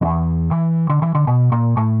Welcome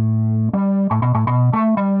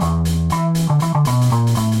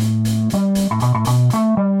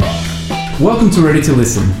to Ready to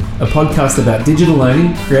Listen, a podcast about digital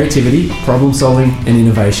learning, creativity, problem solving and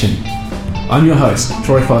innovation. I'm your host,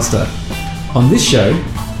 Troy Foster. On this show,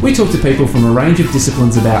 we talk to people from a range of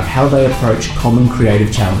disciplines about how they approach common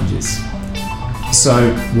creative challenges.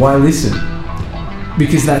 So, why listen?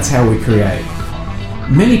 Because that's how we create.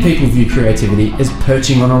 Many people view creativity as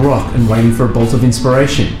perching on a rock and waiting for a bolt of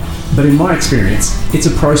inspiration. But in my experience, it's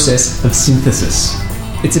a process of synthesis.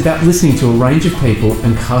 It's about listening to a range of people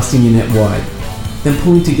and casting your net wide, then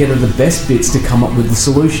pulling together the best bits to come up with the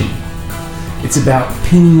solution. It's about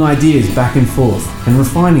pinging ideas back and forth and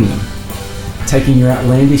refining them, taking your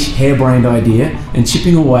outlandish, harebrained idea and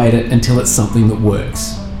chipping away at it until it's something that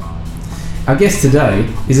works. Our guest today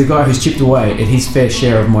is a guy who's chipped away at his fair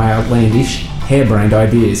share of my outlandish, harebrained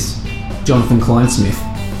ideas, Jonno Klynsmith.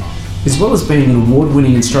 As well as being an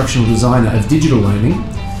award-winning instructional designer of digital learning,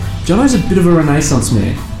 Jonno's a bit of a renaissance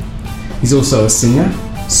man. He's also a singer,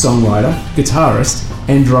 songwriter, guitarist,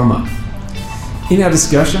 and drummer. In our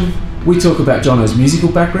discussion, we talk about Jonno's musical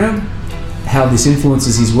background, how this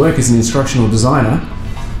influences his work as an instructional designer,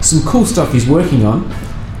 some cool stuff he's working on,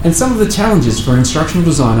 and some of the challenges for an instructional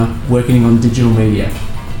designer working on digital media.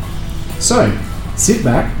 So, sit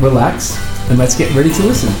back, relax, and let's get ready to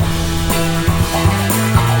listen.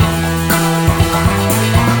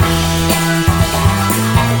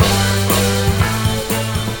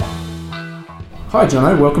 Hi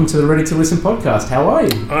Jonno, welcome to the Ready to Listen podcast. How are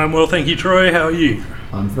you? I'm well, thank you, Troy. How are you?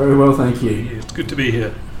 I'm very well, thank you. Yeah, it's good to be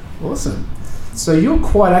here. Awesome. So you're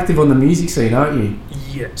quite active on the music scene, aren't you?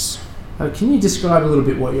 Yes. Can you describe a little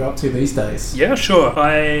bit what you're up to these days? Yeah, sure.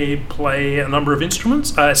 I play a number of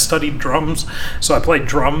instruments. I studied drums, so I played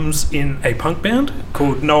drums in a punk band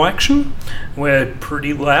called No Action. We're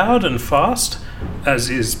pretty loud and fast,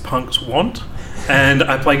 as is punks want. And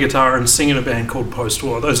I play guitar and sing in a band called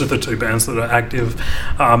Post-War. Those are the two bands that are active.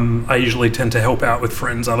 I usually tend to help out with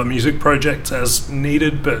friends' other music projects as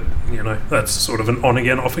needed, but, you know, that's sort of an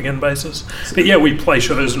on-again, off-again basis. But yeah, we play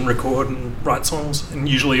shows and record and write songs, and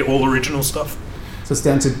usually all original stuff. So it's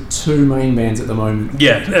down to two main bands at the moment?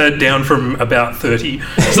 Yeah, down from about 30.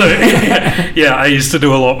 So, yeah, I used to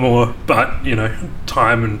do a lot more, but, you know,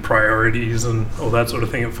 time and priorities and all that sort of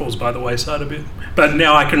thing, it falls by the wayside a bit. But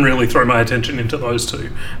now I can really throw my attention into those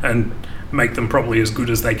two and make them probably as good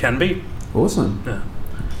as they can be. Awesome. Yeah.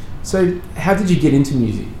 So how did you get into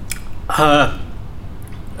music?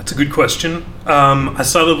 That's a good question. I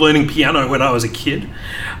started learning piano when I was a kid.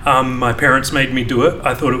 My parents made me do it.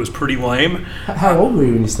 I thought it was pretty lame. How old were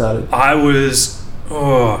you when you started? I was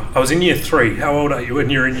in year 3. How old are you when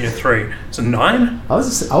you're in year 3? So 9? I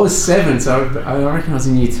was 7, so I reckon I was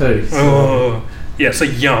in year 2. So. Oh, yeah, so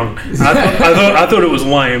young. I thought it was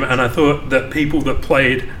lame, and I thought that people that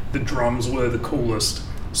played the drums were the coolest.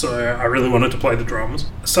 So I really wanted to play the drums.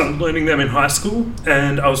 I started learning them in high school,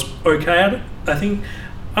 and I was okay at it, I think.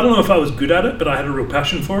 I don't know if I was good at it, but I had a real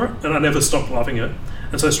passion for it, and I never stopped loving it.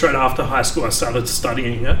 And so straight after high school, I started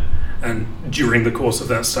studying it, and during the course of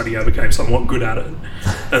that study, I became somewhat good at it.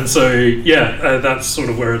 And so, yeah, that's sort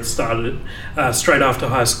of where it started. Straight after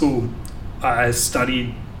high school, I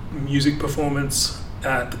studied music performance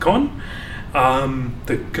at the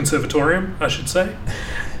the conservatorium, I should say.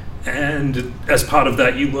 And as part of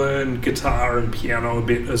that, you learn guitar and piano a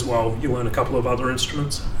bit as well. You learn a couple of other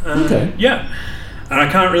instruments. Okay. Yeah. And I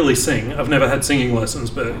can't really sing. I've never had singing lessons,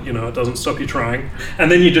 but, you know, it doesn't stop you trying. And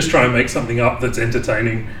then you just try and make something up that's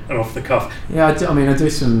entertaining and off the cuff. Yeah, I do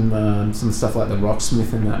some stuff like the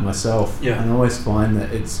rocksmith and that myself. Yeah. And I always find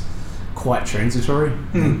that it's quite transitory.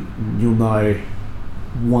 You'll know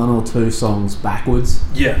 1 or 2 songs backwards.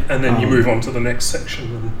 Yeah, and then you move on to the next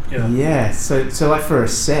section. And, yeah. So like for a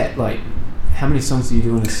set, like how many songs do you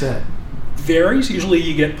do in a set? Varies. Usually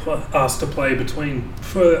you get asked to play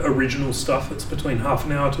for original stuff, it's between half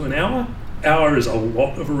an hour to an hour. Hour is a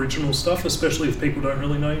lot of original stuff, especially if people don't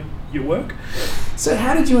really know your work. So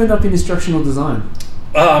how did you end up in instructional design?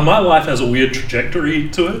 My life has a weird trajectory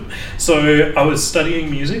to it. So I was studying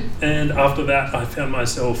music, and after that I found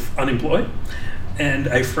myself unemployed, and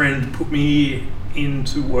a friend put me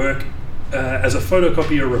into work as a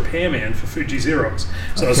photocopier repairman for Fuji Xerox.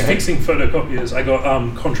 So I was fixing photocopiers. I got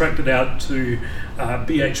contracted out to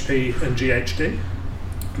BHP and GHD.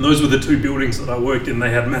 And those were the two buildings that I worked in.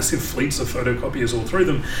 They had massive fleets of photocopiers all through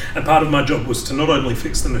them. And part of my job was to not only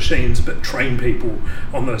fix the machines, but train people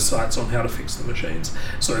on those sites on how to fix the machines.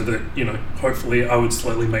 So that, hopefully I would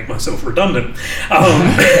slowly make myself redundant.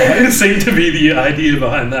 It seemed to be the idea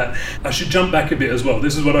behind that. I should jump back a bit as well.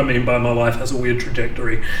 This is what I mean by my life has a weird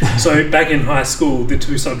trajectory. So back in high school, the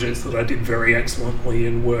two subjects that I did very excellently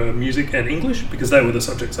in were music and English, because they were the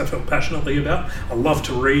subjects I felt passionately about. I love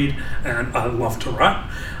to read and I love to write.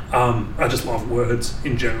 I just love words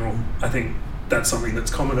in general. I think that's something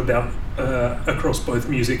that's common about across both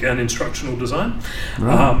music and instructional design.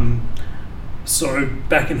 Right. So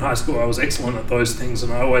back in high school, I was excellent at those things,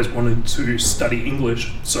 and I always wanted to study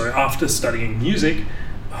English. So after studying music,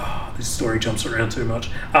 this story jumps around too much.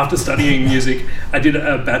 After studying music, I did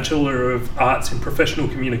a Bachelor of Arts in Professional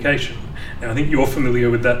Communication. Now, I think you're familiar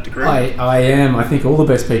with that degree. I am. I think all the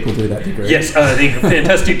best people do that degree. Yes, I think a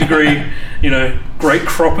fantastic degree, great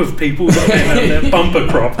crop of people that came out of there, bumper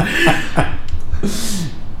crop.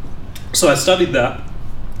 So I studied that,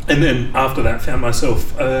 and then after that found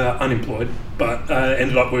myself unemployed, but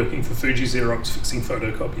ended up working for Fuji Xerox fixing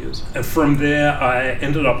photocopiers. And from there, I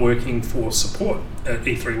ended up working for support at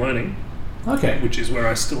E3 Learning, which is where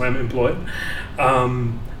I still am employed.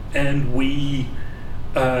 And we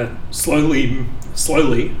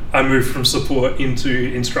slowly, I moved from support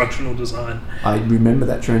into instructional design. I remember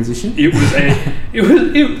that transition.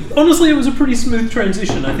 Honestly, it was a pretty smooth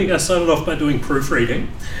transition. I think I started off by doing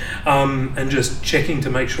proofreading, and just checking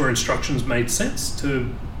to make sure instructions made sense,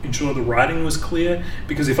 to ensure the writing was clear,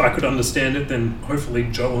 because if I could understand it, then hopefully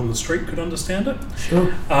Joe on the street could understand it.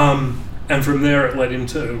 Sure. And from there it led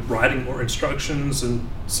into writing more instructions and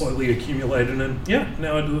slowly accumulated, and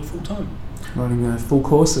now I do it full time. Writing full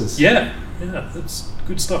courses. Yeah, that's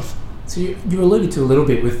good stuff. So you alluded to a little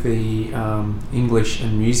bit with the English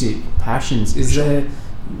and music passions.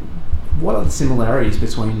 What are the similarities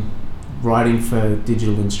between writing for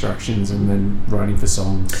digital instructions and then writing for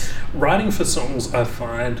songs? Writing for songs, I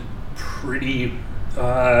find pretty...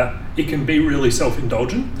 it can be really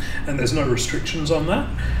self-indulgent, and there's no restrictions on that.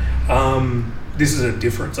 This is a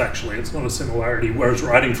difference, actually. It's not a similarity. Whereas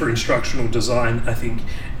writing for instructional design, I think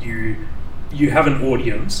you have an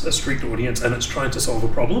audience, a strict audience, and it's trying to solve a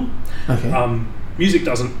problem. Okay. Music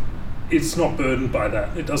doesn't, it's not burdened by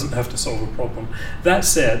that. It doesn't have to solve a problem. That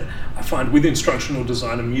said, I find with instructional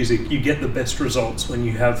design and music, you get the best results when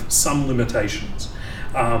you have some limitations.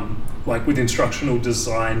 Like with instructional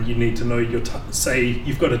design, you need to know say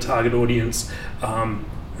you've got a target audience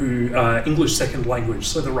who English second language,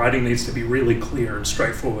 so the writing needs to be really clear and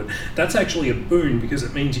straightforward. That's actually a boon, because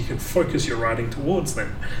it means you can focus your writing towards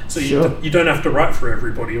them. So Sure. you don't have to write for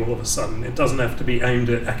everybody all of a sudden. It doesn't have to be aimed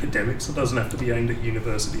at academics. It doesn't have to be aimed at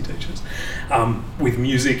university teachers. With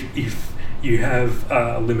music, if you have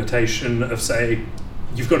a limitation of, say,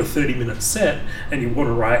 you've got a 30-minute set and you want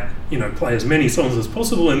to write, play as many songs as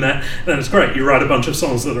possible in that, then it's great. You write a bunch of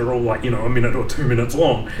songs that are all like, a minute or 2 minutes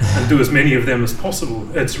long, and do as many of them as possible.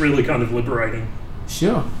 It's really kind of liberating.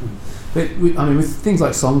 Sure. But with things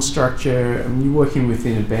like song structure, you're working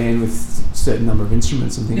within a band with a certain number of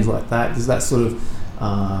instruments and things like that. Does that sort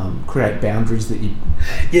of create boundaries that you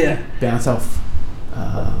bounce off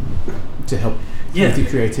to help with your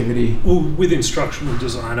creativity? Well, with instructional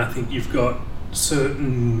design, I think you've got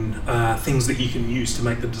certain things that you can use to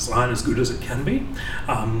make the design as good as it can be.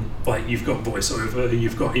 Like you've got voiceover,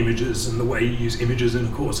 you've got images, and the way you use images in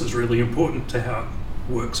a course is really important to how it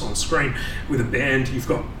works on screen. With a band, you've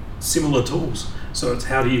got similar tools, so it's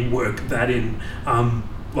how do you work that in.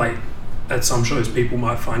 Like at some shows, people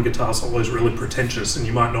might find guitar solos really pretentious and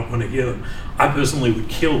you might not want to hear them. I personally would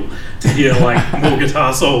kill to hear more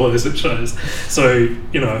guitar solos at shows. So,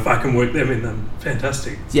 if I can work them in, then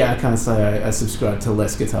fantastic. Yeah, I can't say I subscribe to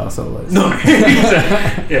less guitar solos. No,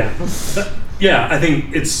 exactly. Yeah, I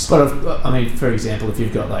think it's... But, for example, if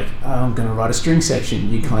you've got I'm going to write a string section,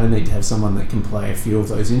 you kind of need to have someone that can play a few of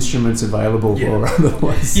those instruments available, or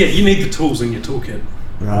otherwise... Yeah, you need the tools in your toolkit.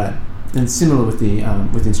 Right. And similar with the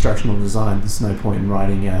with instructional design, there's no point in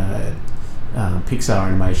writing Pixar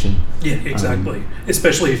animation. Yeah, exactly.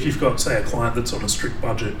 Especially if you've got, say, a client that's on a strict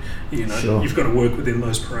budget. Sure. You've got to work within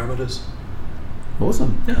those parameters.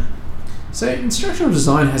 Awesome. Yeah. So instructional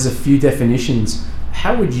design has a few definitions.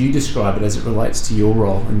 How would you describe it as it relates to your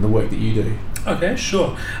role and the work that you do? Okay,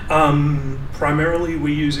 sure. Primarily,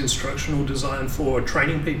 we use instructional design for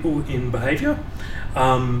training people in behaviour.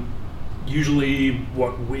 Usually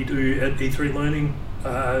what we do at E3 Learning,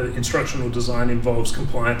 instructional design involves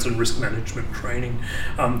compliance and risk management training.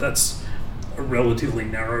 That's a relatively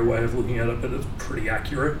narrow way of looking at it, but it's pretty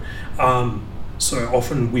accurate. So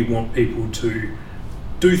often we want people to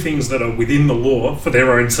do things that are within the law for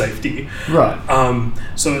their own safety. Right.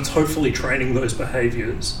 So it's hopefully training those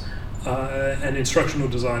behaviours, and instructional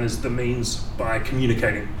design is the means by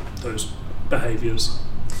communicating those behaviours.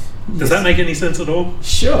 Does that make any sense at all?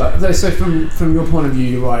 Sure. So from your point of view,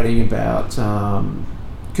 you're writing about,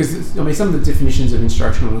 because some of the definitions of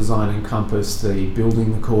instructional design encompass the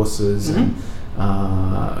building the courses and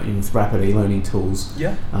with rapid e-learning tools.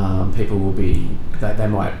 Yeah. People will they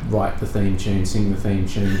might write the theme tune, sing the theme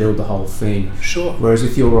tune, build the whole thing. Sure. Whereas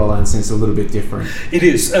with your role, I understand it's a little bit different. It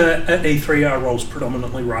is. At E3, our role's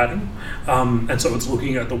predominantly writing, and so it's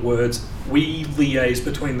looking at the words. We liaise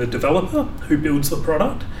between the developer who builds the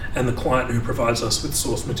product and the client who provides us with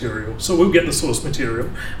source material. So we'll get the source material,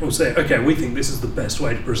 we'll say, okay, we think this is the best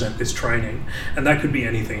way to present this training, and that could be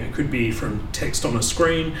anything. It could be from text on a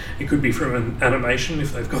screen, it could be from an animation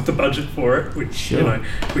if they've got the budget for it, which, sure.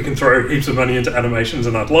 We can throw heaps of money into animations,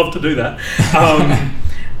 and I'd love to do that.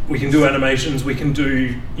 We can do animations, we can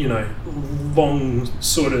do, long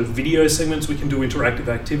sort of video segments, we can do interactive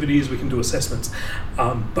activities, we can do assessments.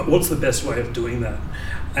 But what's the best way of doing that?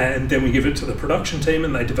 And then we give it to the production team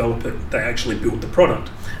and they develop it, they actually build the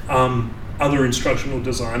product. Other instructional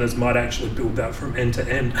designers might actually build that from end to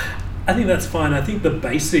end. I think that's fine. I think the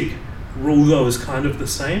basic rule though is kind of the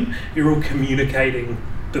same. You're all communicating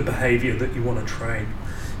the behaviour that you want to train.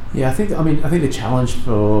 Yeah, I think the challenge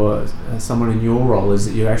for someone in your role is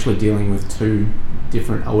that you're actually dealing with two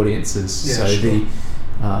different audiences. Yeah, so sure. the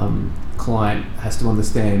client has to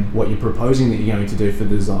understand what you're proposing that you're going to do for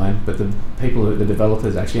the design, but the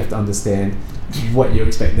developers actually have to understand what you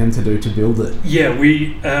expect them to do to build it. Yeah,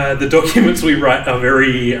 the documents we write are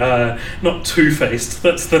very not two-faced.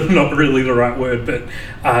 That's not really the right word, but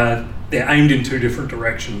they're aimed in two different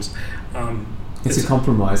directions. It's a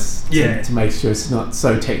compromise to make sure it's not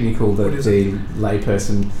so technical that the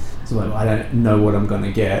layperson is like, I don't know what I'm going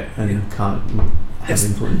to get and can't have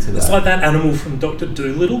input into that. It's like that animal from Dr.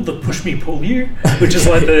 Dolittle, the push me pull you, which is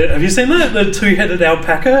like have you seen that? The two-headed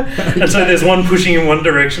alpaca? And so there's one pushing in one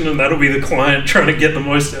direction and that'll be the client trying to get the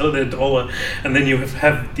most out of their dollar. And then you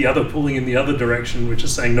have the other pulling in the other direction, which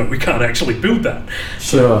is saying, no, we can't actually build that.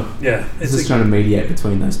 Sure. So, yeah. It's just trying to mediate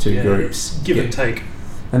between those two groups. Give and take.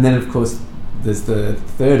 And then, of course, there's the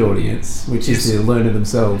third audience, which is the learner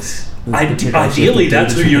themselves. Ideally,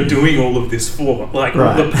 that's who you're doing all of this for. Like,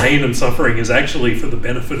 all the pain and suffering is actually for the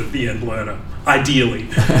benefit of the end learner. Ideally.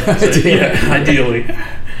 Ideally.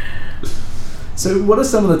 So what are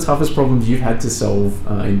some of the toughest problems you've had to solve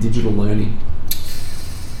in digital learning?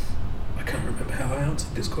 I can't remember how I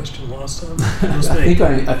answered this question last time.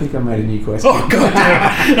 I think I made a new question. Oh, God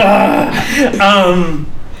damn it.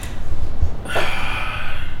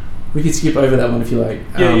 We could skip over that one if you like.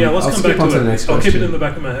 Let's come back to the next question. I'll keep it in the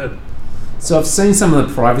back of my head. So I've seen some of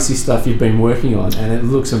the privacy stuff you've been working on and it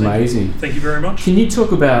looks amazing. Thank you very much. Can you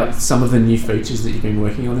talk about some of the new features that you've been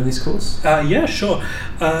working on in this course? Yeah, sure.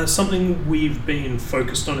 Something we've been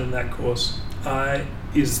focused on in that course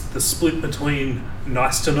is the split between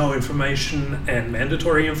nice to know information and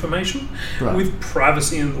mandatory information. Right. With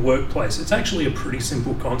privacy in the workplace, it's actually a pretty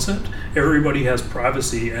simple concept. Everybody has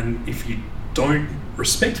privacy, and if you don't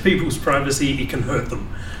respect people's privacy, it can hurt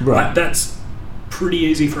them. Right. That's pretty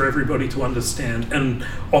easy for everybody to understand, and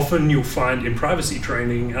often you'll find in privacy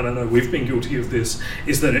training, I don't know, we've been guilty of this,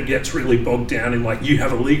 is that it gets really bogged down in like you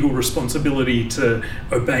have a legal responsibility to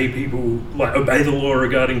obey people, like obey the law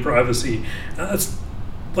regarding privacy. That's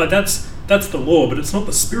the law, but it's not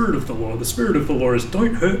the spirit of the law. The spirit of the law is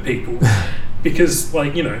don't hurt people because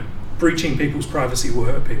breaching people's privacy will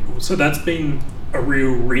hurt people. So that's been a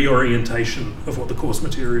real reorientation of what the course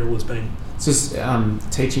material has been. So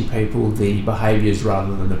it's teaching people the behaviours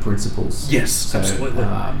rather than the principles. Yes, so, absolutely.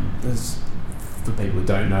 For people who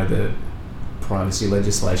don't know, the privacy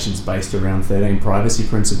legislation is based around 13 privacy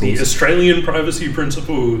principles. The Australian privacy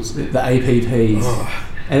principles. The APPs. Oh.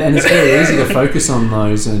 And it's very easy to focus on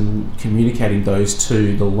those and communicating those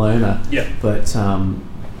to the learner. Yeah. But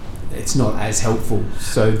it's not as helpful.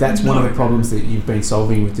 So that's one of the problems that you've been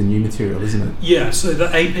solving with the new material, isn't it? Yeah, so the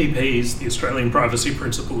APPs, the Australian Privacy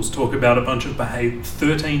Principles, talk about a bunch of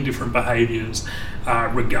 13 different behaviours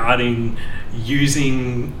regarding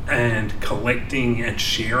using and collecting and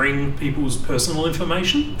sharing people's personal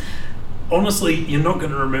information. Honestly, you're not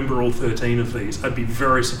going to remember all 13 of these. I'd be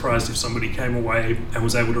very surprised if somebody came away and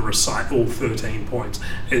was able to recite all 13 points.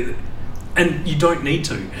 And you don't need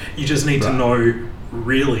to. You just need to know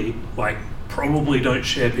really, like, probably don't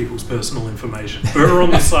share people's personal information. We're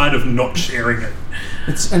on the side of not sharing it.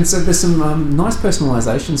 And so there's some nice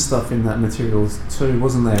personalisation stuff in that material too,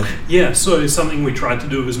 wasn't there? Yeah, so something we tried to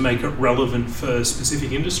do was make it relevant for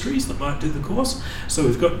specific industries that might do the course. So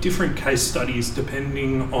we've got different case studies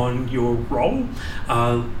depending on your role.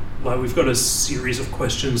 Like we've got a series of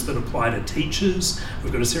questions that apply to teachers,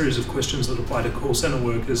 we've got a series of questions that apply to call centre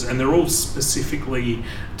workers, and they're all specifically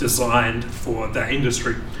designed for that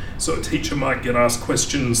industry. So a teacher might get asked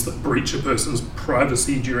questions that breach a person's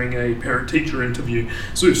privacy during a parent-teacher interview.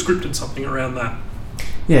 So we've scripted something around that.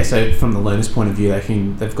 Yeah, so from the learner's point of view,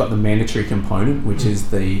 they've got the mandatory component, which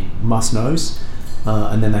is the must-knows,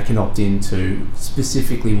 and then they can opt into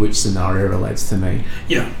specifically which scenario relates to me.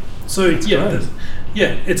 Yeah. So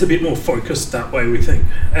it's a bit more focused that way, we think.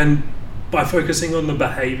 And by focusing on the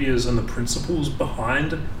behaviours and the principles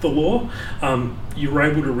behind the law, you're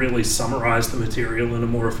able to really summarise the material in a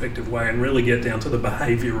more effective way and really get down to the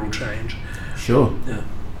behavioural change. Sure. Yeah.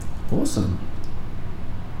 Awesome.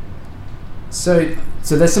 So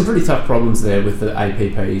there's some pretty tough problems there with the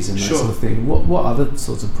APPs and that sort of thing. What other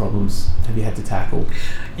sorts of problems have you had to tackle?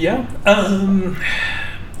 Yeah.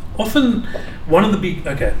 Often one of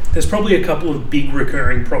the there's probably a couple of big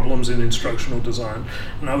recurring problems in instructional design.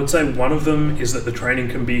 And I would say one of them is that the training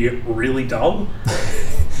can be really dull.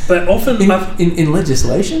 But often... In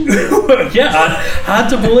legislation? Yeah, hard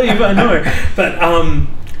to believe, I know. But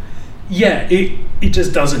it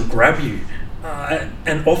just doesn't grab you.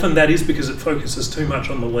 And often that is because it focuses too much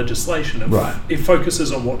on the legislation. It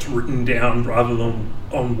focuses on what's written down rather than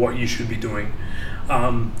on what you should be doing.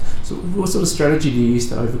 So what sort of strategy do you use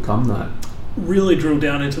to overcome that? Really drill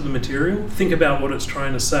down into the material, think about what it's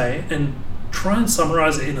trying to say, and try and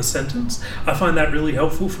summarise it in a sentence. I find that really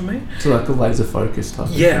helpful for me. So like a laser focus type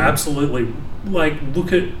of thing? Absolutely. Like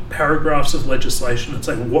look at paragraphs of legislation and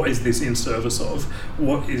say, what is this in service of?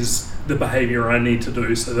 What is the behaviour I need to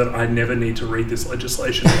do so that I never need to read this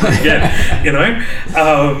legislation again?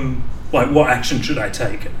 Like what action should I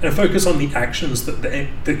take? And focus on the actions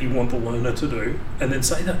that you want the learner to do, and then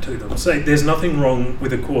say that to them. Say, there's nothing wrong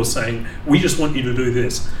with a course saying, we just want you to do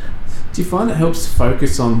this. Do you find it helps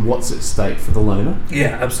focus on what's at stake for the learner?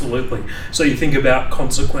 Yeah, absolutely. So you think about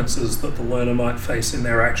consequences that the learner might face in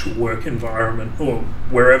their actual work environment or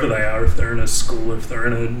wherever they are, if they're in a school, if they're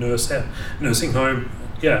in a nursing home.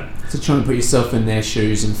 Yeah. So try and put yourself in their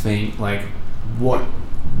shoes and think, like, what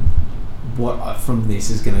from this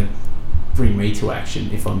is going to bring me to action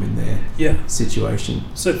if I'm in their situation.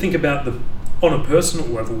 So think about on a personal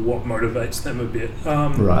level, what motivates them a bit.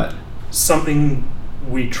 Right. Something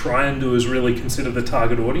we try and do is really consider the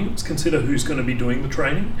target audience, consider who's going to be doing the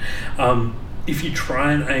training. If you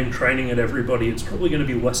try and aim training at everybody, it's probably going to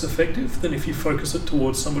be less effective than if you focus it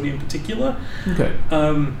towards somebody in particular. Okay.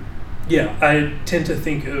 I tend to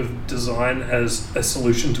think of design as a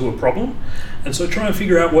solution to a problem. And so try and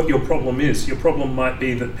figure out what your problem is. Your problem might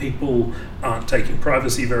be that people aren't taking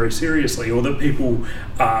privacy very seriously, or that people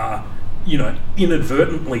are,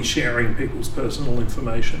 inadvertently sharing people's personal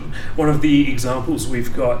information. One of the examples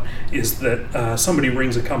we've got is that somebody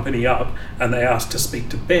rings a company up and they ask to speak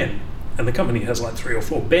to Ben. And the company has like 3 or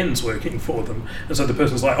 4 Bens working for them. And so the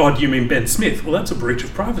person's like, oh, do you mean Ben Smith? Well, that's a breach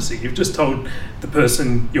of privacy. You've just told the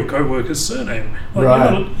person your co-worker's surname. Like,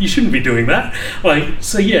 right. You shouldn't be doing that.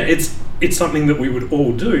 It's something that we would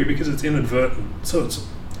all do because it's inadvertent. So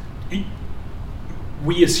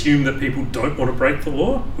we assume that people don't want to break the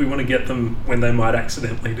law. We want to get them when they might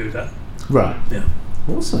accidentally do that. Right. Yeah.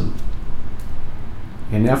 Awesome.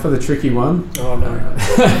 And now for the tricky one. Oh, no.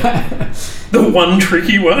 The one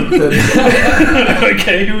tricky one?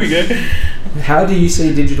 Okay, here we go. How do you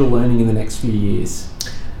see digital learning in the next few years?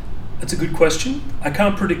 That's a good question. I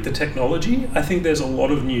can't predict the technology. I think there's a lot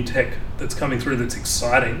of new tech that's coming through that's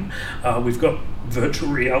exciting. We've got virtual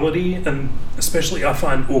reality, and especially I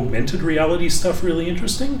find augmented reality stuff really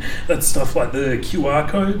interesting. That's stuff like the QR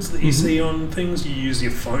codes that you see on things. You use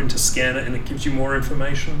your phone to scan it and it gives you more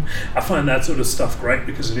information. I find that sort of stuff great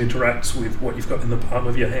because it interacts with what you've got in the palm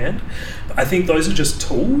of your hand. But I think those are just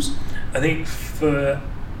tools. I think for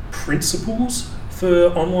principles for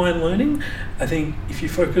online learning, I think if you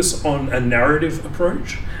focus on a narrative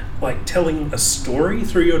approach, like telling a story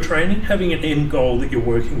through your training, having an end goal that you're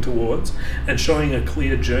working towards, and showing a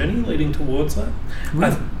clear journey leading towards that.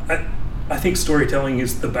 Right. I think storytelling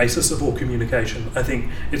is the basis of all communication. I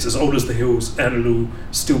think it's as old as the hills, and it'll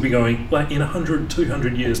still be going. Like in 100,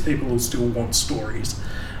 200 years, people will still want stories.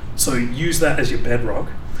 So use that as your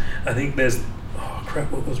bedrock. I think there's... Oh,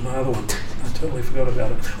 crap, what was my other one? I totally forgot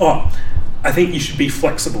about it. I think you should be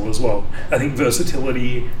flexible as well. I think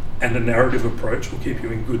versatility and a narrative approach will keep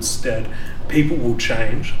you in good stead. People will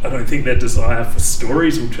change. I don't think their desire for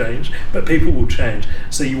stories will change, but people will change.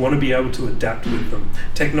 So you want to be able to adapt with them.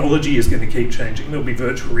 Technology is going to keep changing. There'll be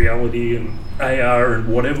virtual reality and AR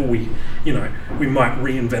and whatever we might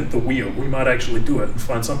reinvent the wheel. We might actually do it and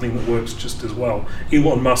find something that works just as well.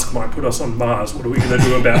 Elon Musk might put us on Mars. What are we going to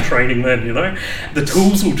do about training then, The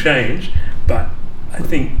tools will change, but I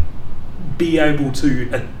think be able to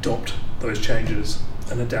adopt those changes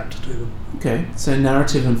and adapt to them. Okay, so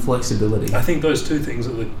narrative and flexibility. I think those two things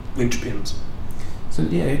are the linchpins. So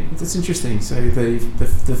yeah, that's interesting. So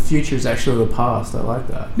the future is actually the past. I like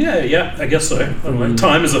that. Yeah, I guess so. I don't know.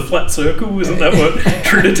 Time is a flat circle, isn't that what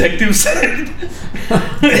True Detective said?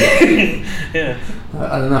 Yeah.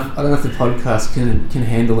 I don't know if the podcast can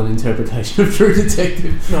handle an interpretation of True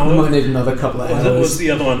Detective. No, we might need another couple of hours. That was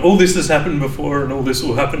the other one. All this has happened before, and all this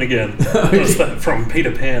will happen again. That's that from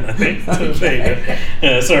Peter Pan, I think. So there you go.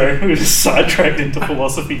 Yeah, sorry, we just sidetracked into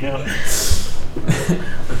philosophy now.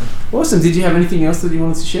 Awesome. Did you have anything else that you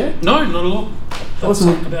wanted to share? No, not at all. That's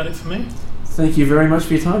awesome. About it for me. Thank you very much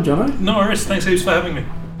for your time, Jonno. No worries. Thanks heaps for having me.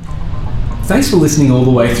 Thanks for listening all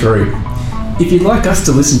the way through. If you'd like us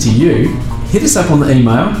to listen to you, hit us up on the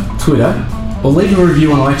email, Twitter, or leave a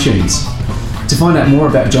review on iTunes. To find out more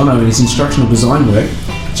about Jonno and his instructional design work,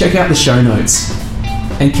 check out the show notes.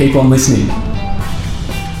 And keep on listening.